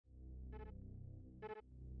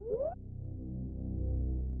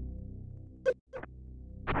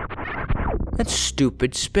That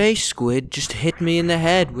stupid space squid just hit me in the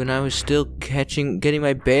head when I was still getting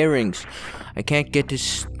my bearings. I can't get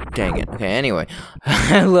this. Dang it. Okay, anyway.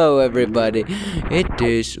 Hello, everybody. It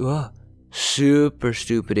is Super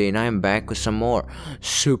Stupid, and I am back with some more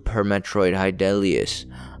Super Metroid Hydellius.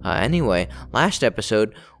 Anyway, last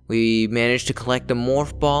episode, we managed to collect the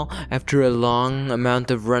morph ball after a long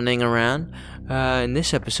amount of running around. In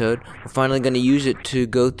this episode, we're finally going to use it to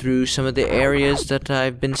go through some of the areas that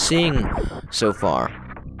I've been seeing so far.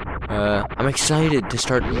 I'm excited to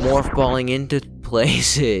start morph balling into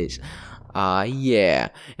places. Yeah.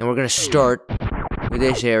 And we're going to start with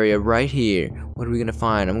this area right here. What are we going to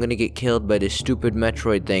find? I'm going to get killed by this stupid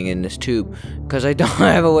Metroid thing in this tube, because I don't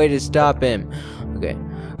have a way to stop him. Okay.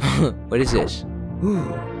 What is this?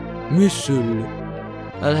 Missile.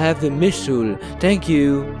 I'll have the missile. Thank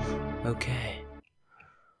you. Okay.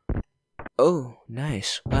 Oh,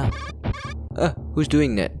 nice. Wow. Who's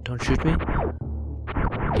doing that? Don't shoot me.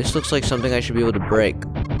 This looks like something I should be able to break.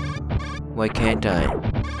 Why can't I?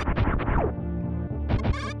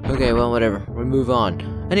 Okay, well, whatever. We'll move on.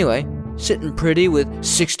 Anyway, sitting pretty with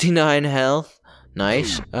 69 health.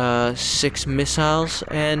 Nice. 6 missiles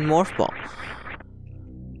and morph ball.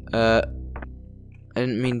 I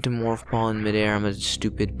didn't mean to morph ball in midair. I'm a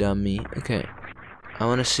stupid dummy. Okay. I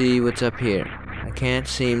want to see what's up here. I can't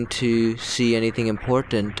seem to see anything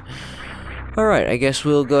important. Alright, I guess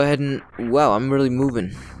we'll go ahead and... Wow, I'm really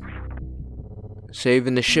moving.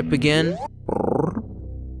 Saving the ship again.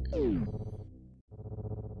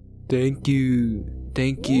 Thank you.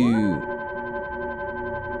 Thank you.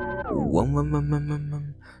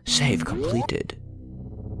 Save completed.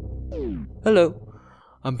 Hello.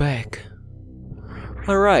 I'm back.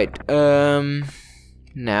 Alright,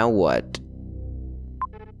 now what?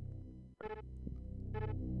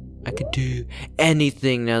 I could do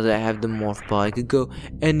anything now that I have the morph ball. I could go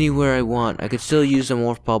anywhere I want. I could still use the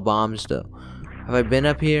morph ball bombs though. Have I been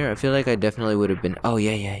up here? I feel like I definitely would have been. Oh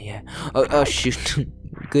yeah. Oh shoot.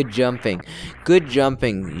 Good jumping. Good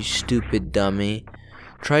jumping, you stupid dummy.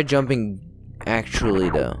 Try jumping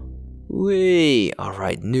actually though. Whee!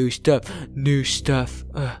 Alright, new stuff. New stuff.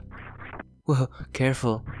 Whoa,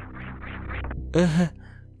 careful.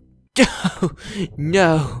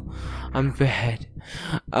 No! I'm bad.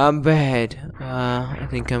 I'm bad. I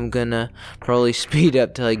think I'm gonna probably speed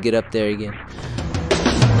up till I get up there again.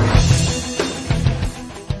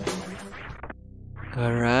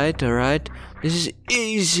 Alright. This is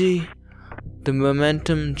easy. The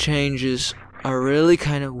momentum changes are really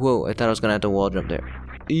kind of... Whoa, I thought I was gonna have to wall jump there.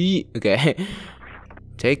 Okay.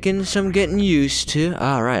 Taking some getting used to.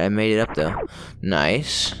 Alright, I made it up though.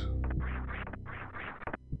 Nice.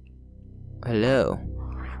 Hello.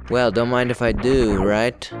 Well, don't mind if I do,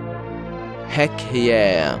 right? Heck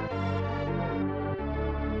yeah.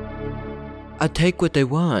 I take what I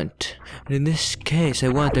want. And in this case, I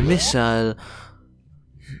want a missile.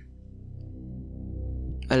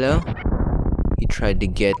 Hello? He tried to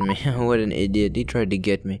get me. What an idiot. He tried to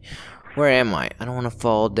get me. Where am I? I don't want to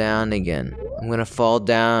fall down again. I'm gonna fall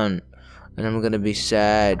down. And I'm gonna be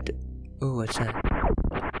sad. Ooh, what's that?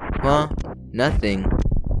 Huh? Nothing.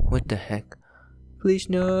 What the heck? Please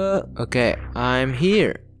no. Okay, I'm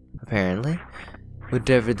here. Apparently.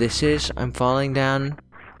 Whatever this is, I'm falling down.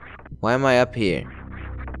 Why am I up here?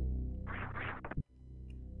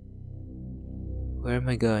 Where am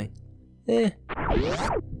I going? Okay,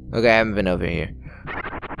 I haven't been over here.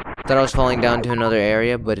 Thought I was falling down to another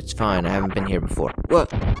area, but it's fine. I haven't been here before. Whoa!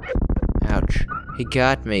 Ouch. He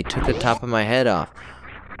got me. Took the top of my head off.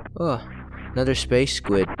 Oh, another space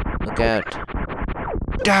squid. Look out.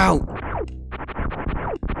 Ow!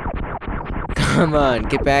 Come on,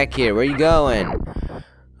 get back here. Where are you going?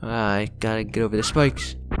 I gotta get over the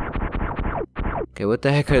spikes. Okay, what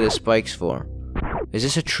the heck are the spikes for? Is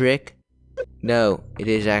this a trick? No, it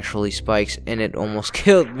is actually spikes, and it almost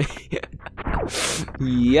killed me.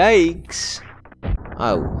 Yikes.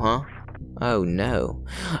 Oh, huh? Oh, no.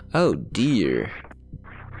 Oh, dear.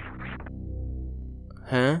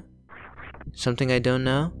 Huh? Something I don't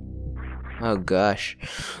know? Oh, gosh.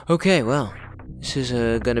 Okay, well. This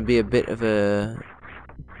is gonna be a bit of a...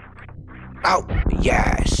 Oh,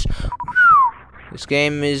 yes! This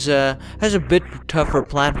game is, has a bit tougher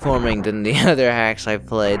platforming than the other hacks I've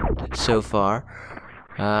played so far.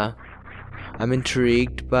 I'm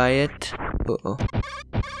intrigued by it. Uh-oh.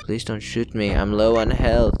 Please don't shoot me. I'm low on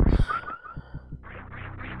health.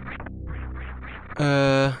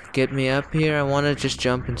 Get me up here. I wanna just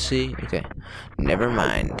jump and see. Okay. Never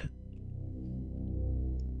mind.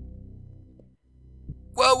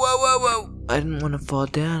 Whoa. I didn't want to fall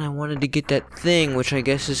down. I wanted to get that thing, which I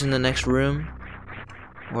guess is in the next room.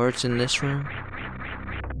 Or it's in this room.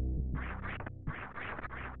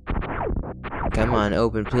 Come on,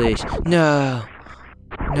 open, please. No!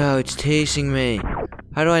 No, it's tasting me.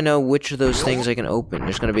 How do I know which of those things I can open?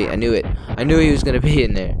 There's gonna be... I knew it. I knew he was gonna be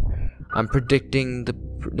in there. I'm predicting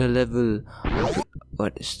the level.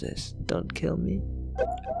 What is this? Don't kill me.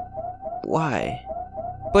 Why?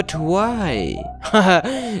 But why?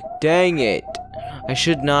 Dang it. I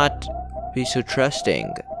should not be so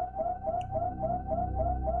trusting.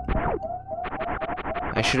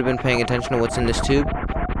 I should have been paying attention to what's in this tube.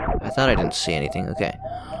 I thought I didn't see anything. Okay.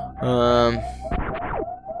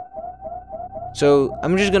 So,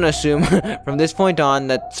 I'm just gonna assume from this point on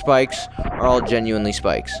that spikes are all genuinely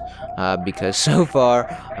spikes. Because so far,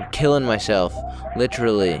 I'm killing myself.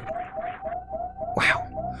 Literally. Wow.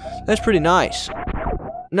 That's pretty nice.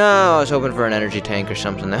 No, I was hoping for an energy tank or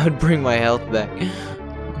something that would bring my health back.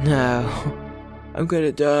 No. I'm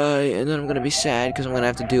gonna die, and then I'm gonna be sad because I'm gonna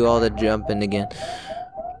have to do all that jumping again.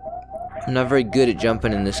 I'm not very good at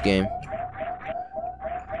jumping in this game.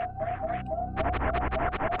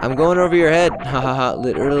 I'm going over your head. Hahaha,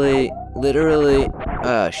 literally.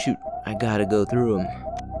 Shoot. I gotta go through him.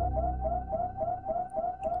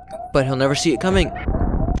 But he'll never see it coming.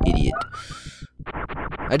 Idiot.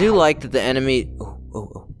 I do like that the enemy...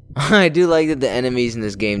 I do like that the enemies in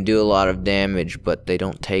this game do a lot of damage, but they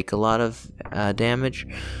don't take a lot of damage.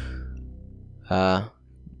 Okay,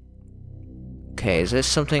 is this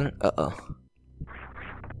something... Uh-oh.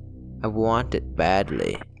 I want it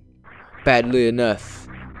badly. Badly enough.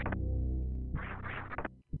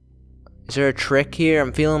 Is there a trick here?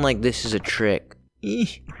 I'm feeling like this is a trick.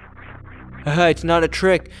 Haha, it's not a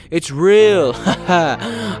trick. It's real. Haha.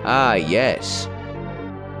 Ah, yes.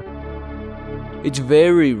 It's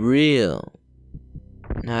very real.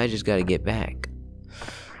 Now I just gotta get back.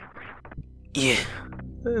 Yeah.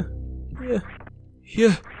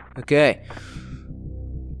 Yeah. Okay.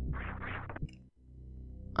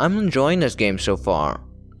 I'm enjoying this game so far.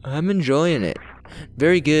 I'm enjoying it.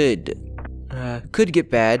 Very good. Could get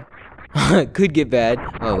bad. Could get bad.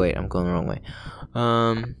 Oh wait, I'm going the wrong way.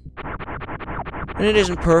 And it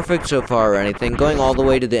isn't perfect so far or anything. Going all the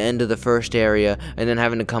way to the end of the first area and then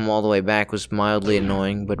having to come all the way back was mildly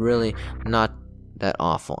annoying, but really not that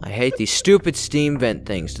awful. I hate these stupid steam vent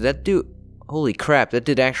things. Did that do... Holy crap, that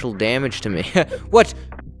did actual damage to me. What?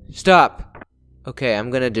 Stop. Okay,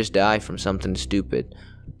 I'm gonna just die from something stupid.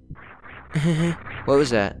 What was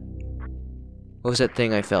that? What was that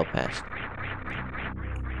thing I fell past?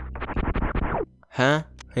 Huh?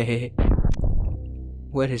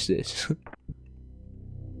 What is this?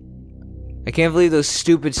 I can't believe those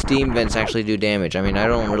stupid steam vents actually do damage. I mean, I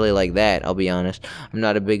don't really like that, I'll be honest. I'm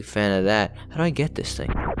not a big fan of that. How do I get this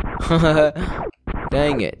thing?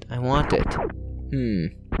 Dang it, I want it.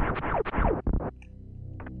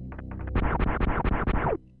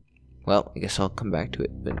 Well, I guess I'll come back to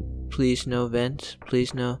it, but please no vents.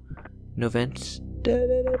 Please no vents.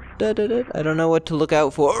 I don't know what to look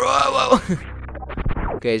out for.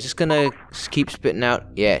 Okay, is this gonna keep spitting out?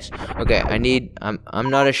 Yes. Okay, I'm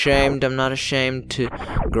not ashamed. I'm not ashamed to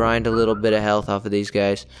grind a little bit of health off of these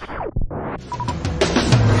guys.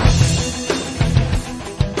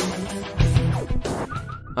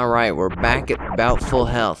 Alright, we're back at about full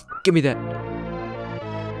health. Give me that.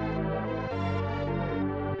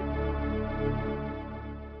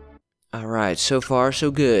 Alright, so far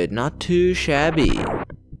so good. Not too shabby.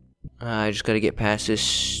 I just gotta get past this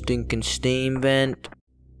stinking steam vent.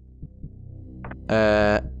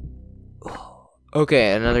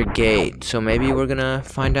 Okay, another gate. So maybe we're gonna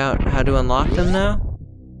find out how to unlock them now?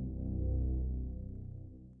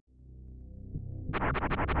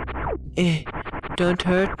 Don't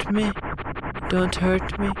hurt me. Don't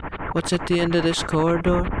hurt me. What's at the end of this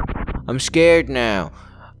corridor? I'm scared now.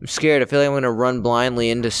 I'm scared. I feel like I'm gonna run blindly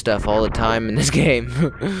into stuff all the time in this game.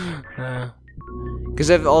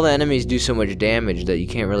 Because all the enemies do so much damage that you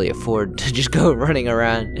can't really afford to just go running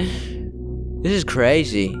around. This is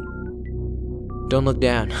crazy. Don't look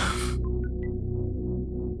down.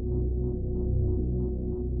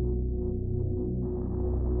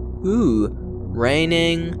 Ooh,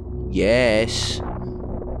 raining. Yes.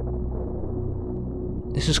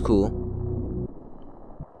 This is cool.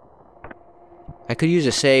 I could use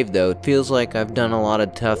a save though. It feels like I've done a lot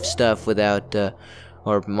of tough stuff without,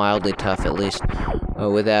 or mildly tough at least,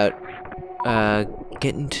 without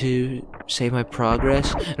getting to save my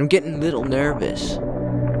progress. I'm getting a little nervous.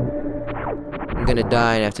 I'm gonna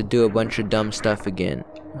die and have to do a bunch of dumb stuff again.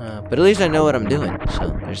 But at least I know what I'm doing, so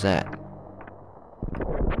there's that.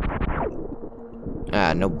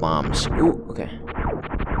 Ah, no bombs. Ooh, okay.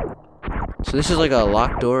 So this is like a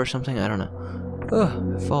locked door or something? I don't know.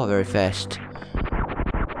 Oh, I fall very fast.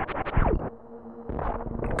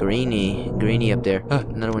 Greeny up there. Oh,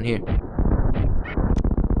 another one here.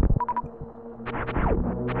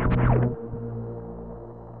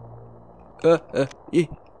 Yeah.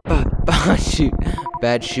 Shoot.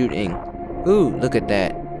 Bad shooting. Ooh, look at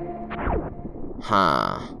that.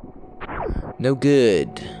 Huh. No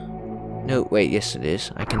good. No, wait, yes it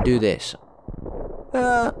is. I can do this.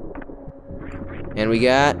 And we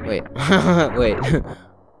got, wait, wait.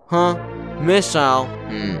 Huh? Missile.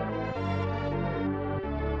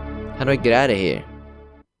 How do I get out of here?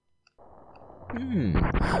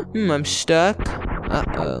 I'm stuck.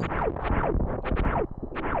 Uh-oh.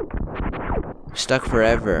 Stuck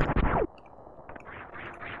forever.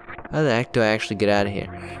 How the heck do I actually get out of here?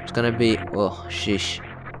 It's gonna be, oh, sheesh.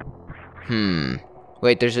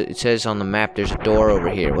 Wait, it says on the map there's a door over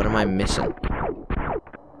here. What am I missing?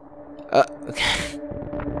 Okay.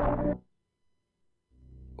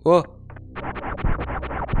 Whoa.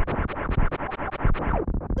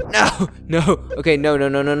 No. Okay, no.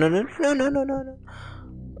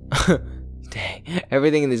 Dang,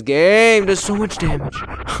 everything in this game does so much damage.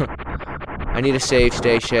 I need a save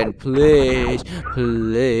station, please.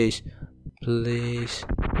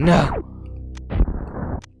 No.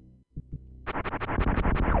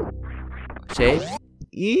 Save?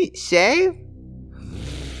 Save?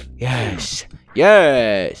 Yes.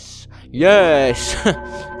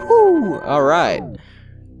 Woo, alright.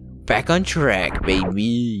 Back on track,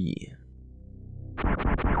 baby.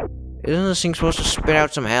 Isn't this thing supposed to spit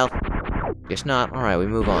out some health? Guess not. Alright, we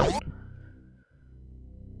move on.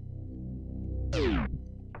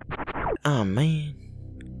 Oh, man.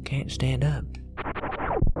 Can't stand up.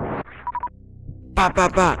 Bop.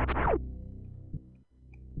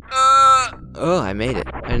 Oh, I made it.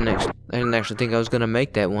 I didn't actually think I was gonna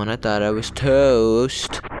make that one. I thought I was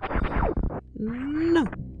toast. No.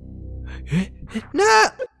 No!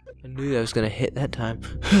 I knew I was gonna hit that time.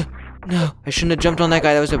 No, I shouldn't have jumped on that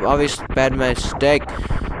guy. That was an obvious bad mistake.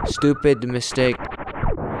 Stupid mistake.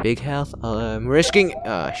 Big health? I'm risking.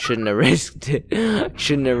 Oh, I shouldn't have risked it. I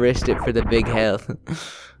shouldn't have risked it for the big health.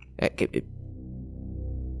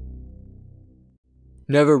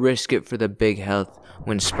 Never risk it for the big health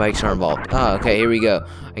when spikes are involved. Oh, okay, here we go.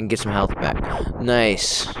 I can get some health back.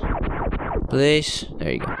 Nice. Please?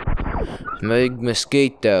 There you go. Big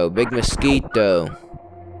mosquito.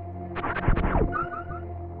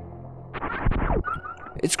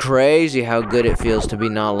 It's crazy how good it feels to be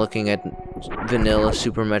not looking at vanilla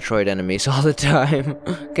Super Metroid enemies all the time.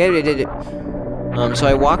 Okay, I did it. So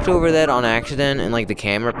I walked over that on accident and like the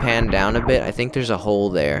camera panned down a bit. I think there's a hole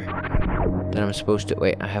there that I'm supposed to,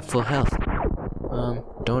 wait, I have full health.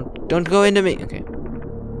 Don't go into me. Okay.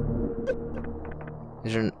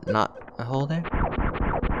 Is there not a hole there?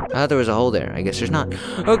 I thought there was a hole there. I guess there's not.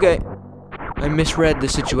 Okay. I misread the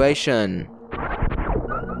situation.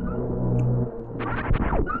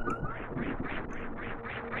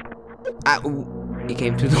 He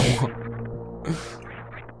came through the wall.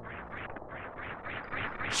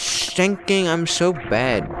 Stinking, I'm so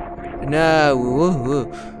bad. No, woo.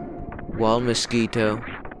 Wall mosquito.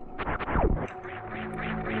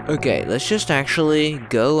 Okay, let's just actually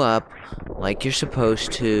go up like you're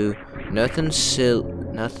supposed to. Nothing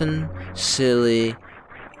silly.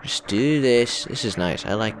 Just do this. This is nice.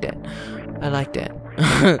 I like that.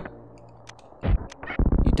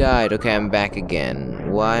 You died. Okay, I'm back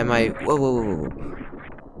again. Why am I... Whoa.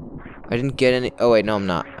 I didn't get any... Oh, wait, no, I'm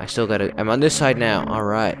not. I still gotta... I'm on this side now.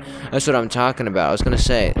 Alright. That's what I'm talking about. I was gonna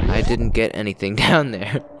say, I didn't get anything down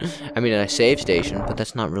there. I mean, a save station, but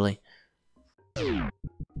that's not really...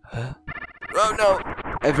 Huh? Oh, no!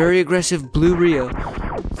 A very aggressive blue Rio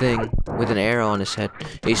thing with an arrow on his head.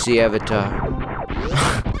 AC Avatar.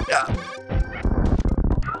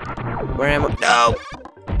 Where am I? No!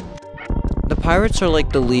 The pirates are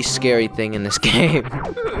like the least scary thing in this game.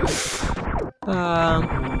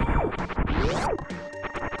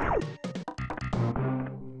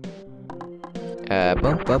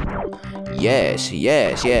 Bump. Yes.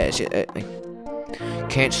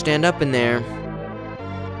 Can't stand up in there.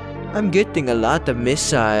 I'm getting a lot of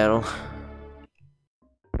missile.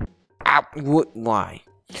 Ow, what? Why?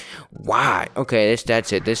 Okay,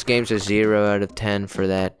 that's it. This game's a 0 out of 10 for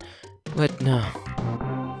that. What? No.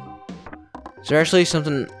 Is there actually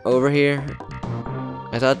something over here?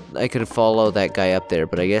 I thought I could follow that guy up there,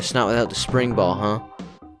 but I guess not without the spring ball, huh?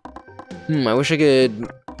 I wish I could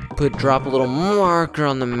drop a little marker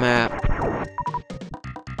on the map.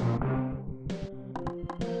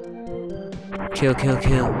 Kill.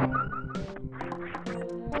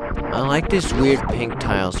 I like these weird pink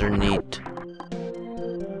tiles, they're neat.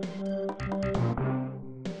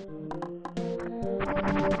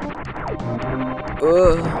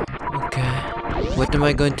 am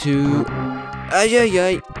I going to... Ay, ay,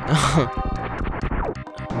 ay.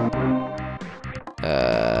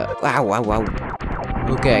 Wow, wow, wow.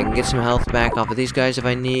 Okay, I can get some health back off of these guys if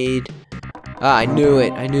I need. Ah, I knew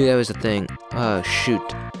it. I knew that was a thing. Oh, shoot.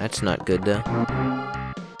 That's not good, though.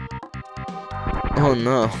 Oh,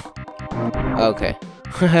 no. Okay.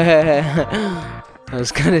 I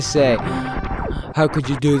was gonna say, how could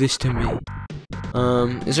you do this to me?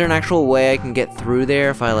 Is there an actual way I can get through there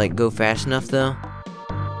if I, like, go fast enough, though?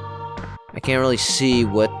 I can't really see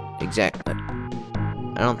what exactly.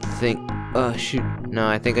 I don't think... Oh, shoot. No,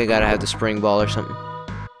 I think I gotta have the spring ball or something.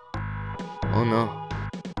 Oh, no.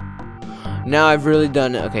 Now I've really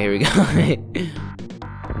done it. Okay, here we go.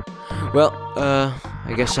 Well,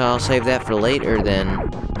 I guess I'll save that for later, then.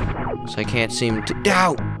 So I can't seem to...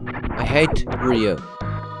 Ow! I hate Rio.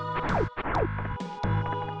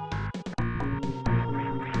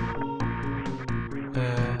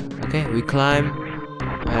 Okay, we climb.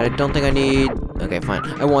 I don't think I need... Okay, fine.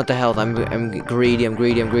 I want the health. I'm greedy, I'm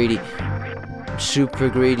greedy, I'm greedy. I'm super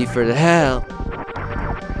greedy for the health.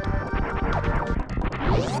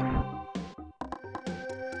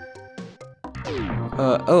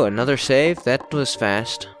 Oh, another save? That was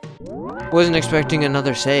fast. Wasn't expecting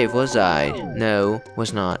another save, was I? No,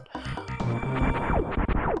 was not.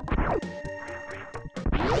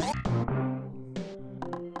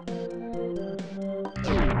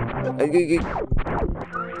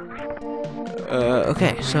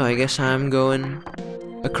 Okay, so I guess I'm going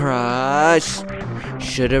across.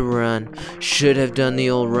 Should have run. Should have done the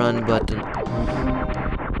old run button.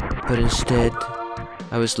 But instead,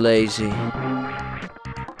 I was lazy.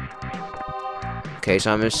 Okay,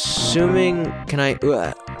 so I'm assuming, can I,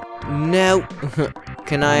 no,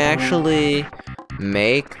 can I actually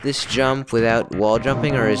make this jump without wall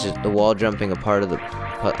jumping, or is it the wall jumping a part of the,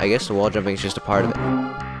 I guess the wall jumping is just a part of it.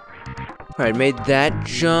 Alright, made that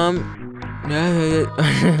jump.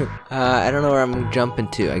 I don't know where I'm jumping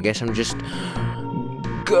to. I guess I'm just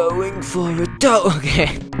going for it. Oh,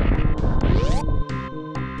 okay.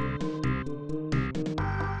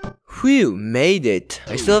 Whew, made it.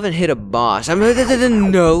 I still haven't hit a boss.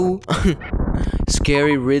 No.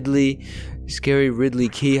 Scary Ridley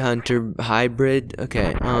Key Hunter hybrid.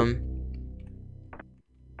 Okay,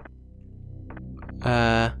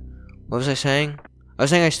 what was I saying? I was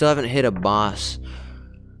saying I still haven't hit a boss.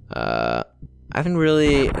 I haven't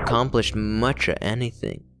really accomplished much of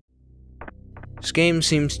anything. This game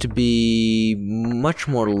seems to be much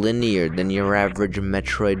more linear than your average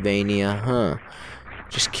Metroidvania, huh?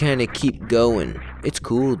 Just kinda keep going. It's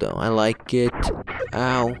cool though, I like it.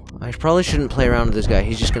 Ow. I probably shouldn't play around with this guy,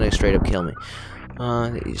 he's just gonna straight up kill me.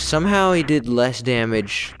 Somehow he did less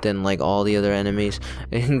damage than like all the other enemies,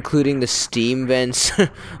 including the steam vents.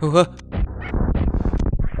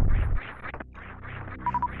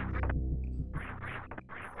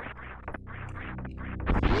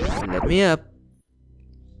 Let me up.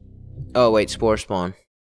 Oh wait, Spore spawn.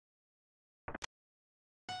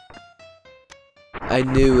 I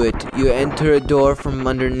knew it. You enter a door from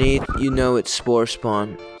underneath, you know it's Spore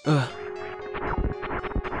spawn. Ugh.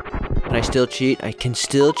 Can I still cheat? I can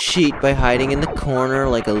still cheat by hiding in the corner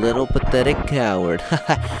like a little pathetic coward.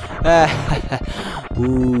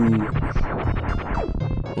 Ooh.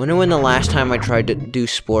 Wonder when the last time I tried to do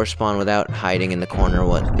Spore spawn without hiding in the corner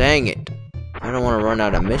was. Dang it. I don't want to run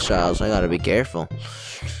out of missiles, I gotta be careful.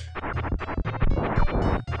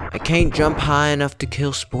 I can't jump high enough to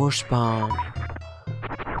kill Spore spawn.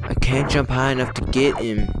 I can't jump high enough to get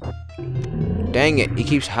him. Dang it, he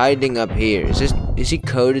keeps hiding up here. Is he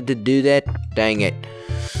coded to do that? Dang it.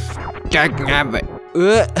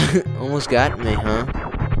 Almost got me, huh?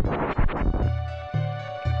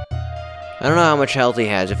 I don't know how much health he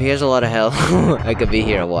has. If he has a lot of health, I could be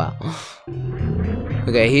here a while.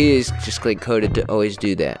 Okay, he is just like coded to always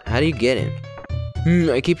do that. How do you get him?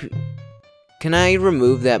 Can I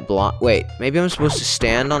remove that block? Wait, maybe I'm supposed to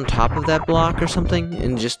stand on top of that block or something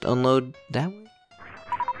and just unload that way?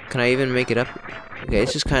 Can I even make it up? Okay,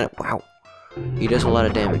 it's just kind of, wow. He does a lot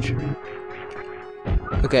of damage.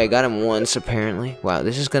 Okay, I got him once apparently. Wow,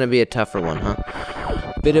 this is gonna be a tougher one, huh?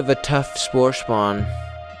 Bit of a tough Spore spawn.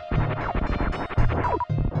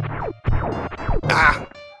 Ah!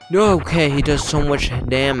 No, okay, he does so much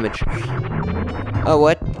damage. Oh,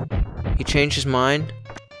 what? He changed his mind?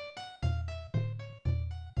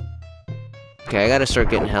 Okay, I gotta start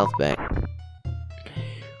getting health back.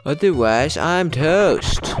 Otherwise, I'm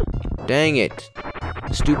toast. Dang it.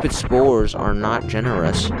 The stupid spores are not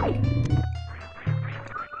generous.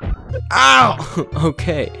 Ow!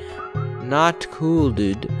 Okay. Not cool,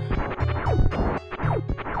 dude.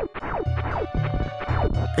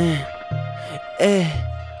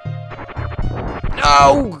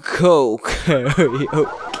 Oh,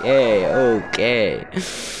 okay.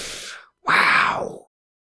 Wow.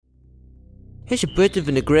 Here's a bit of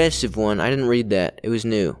an aggressive one. I didn't read that. It was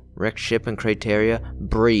new. Wrecked ship and Crateria.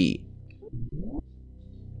 Bree.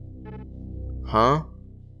 Huh?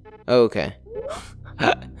 Oh, okay.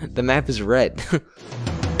 The map is red.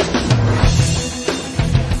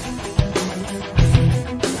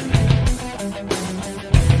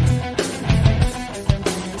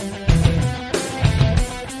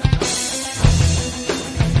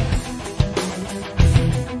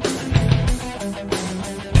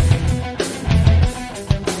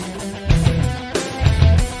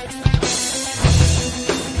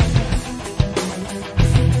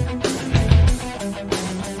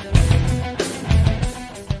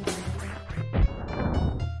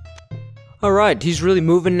 Alright, he's really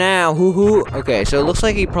moving now. Hoo-hoo. Okay, so it looks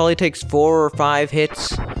like he probably takes 4 or 5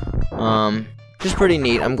 hits. Just pretty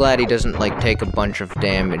neat. I'm glad he doesn't, like, take a bunch of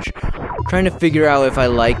damage. I'm trying to figure out if I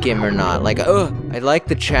like him or not. Like, I like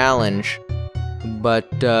the challenge,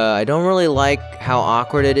 but, I don't really like how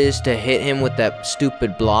awkward it is to hit him with that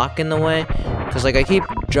stupid block in the way. Because, like, I keep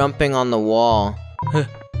jumping on the wall,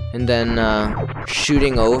 and then,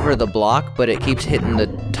 shooting over the block, but it keeps hitting the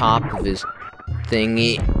top of his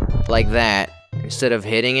thingy. Like that, instead of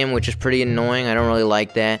hitting him, which is pretty annoying. I don't really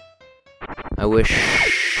like that. I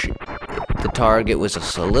wish the target was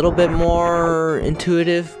just a little bit more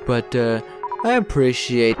intuitive, but I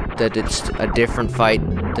appreciate that it's a different fight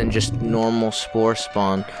than just normal Spore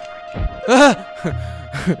spawn.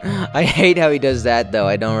 I hate how he does that, though.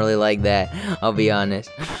 I don't really like that, I'll be honest.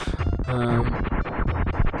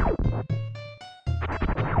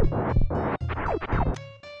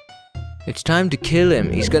 It's time to kill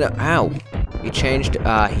him. He's gonna... Ow. He changed...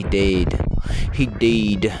 he did. He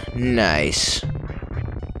did. Nice.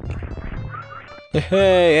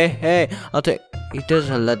 Hey. I'll take... He does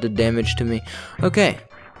a lot of damage to me. Okay.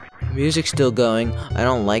 Music's still going. I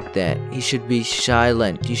don't like that. He should be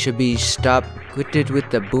silent. You should be stopped. Quit it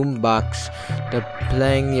with the boombox. Stop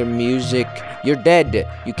playing your music. You're dead.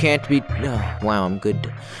 You can't be... Oh, wow, I'm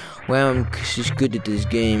good. Wow, I'm just good at this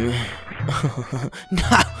game.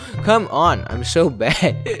 No, come on, I'm so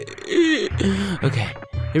bad. Okay,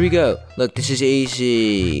 here we go. Look, this is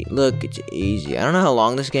easy. Look, it's easy. I don't know how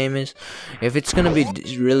long this game is. If it's gonna be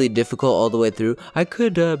really difficult all the way through, I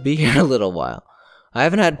could be here a little while. I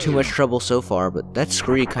haven't had too much trouble so far, but that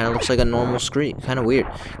scree kind of looks like a normal scree. Kind of weird.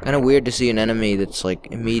 Kind of weird to see an enemy that's like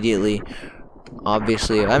immediately...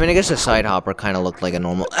 Obviously, I mean, I guess a side hopper kind of looked like a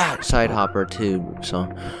normal side hopper too, so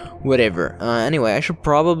whatever. Anyway, I should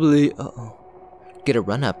probably get a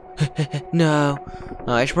run up. No,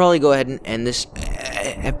 I should probably go ahead and end this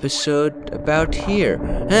episode about here.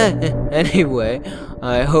 Anyway,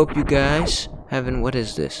 I hope you guys haven't. What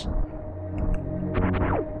is this?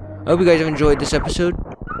 I hope you guys have enjoyed this episode.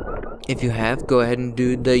 If you have, go ahead and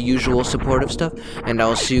do the usual supportive stuff, and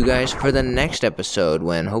I'll see you guys for the next episode,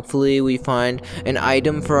 when hopefully we find an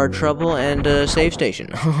item for our trouble and a save station.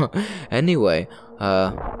 Anyway,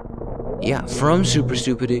 yeah, from Super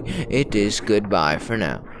Stupidity, it is goodbye for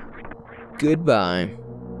now. Goodbye.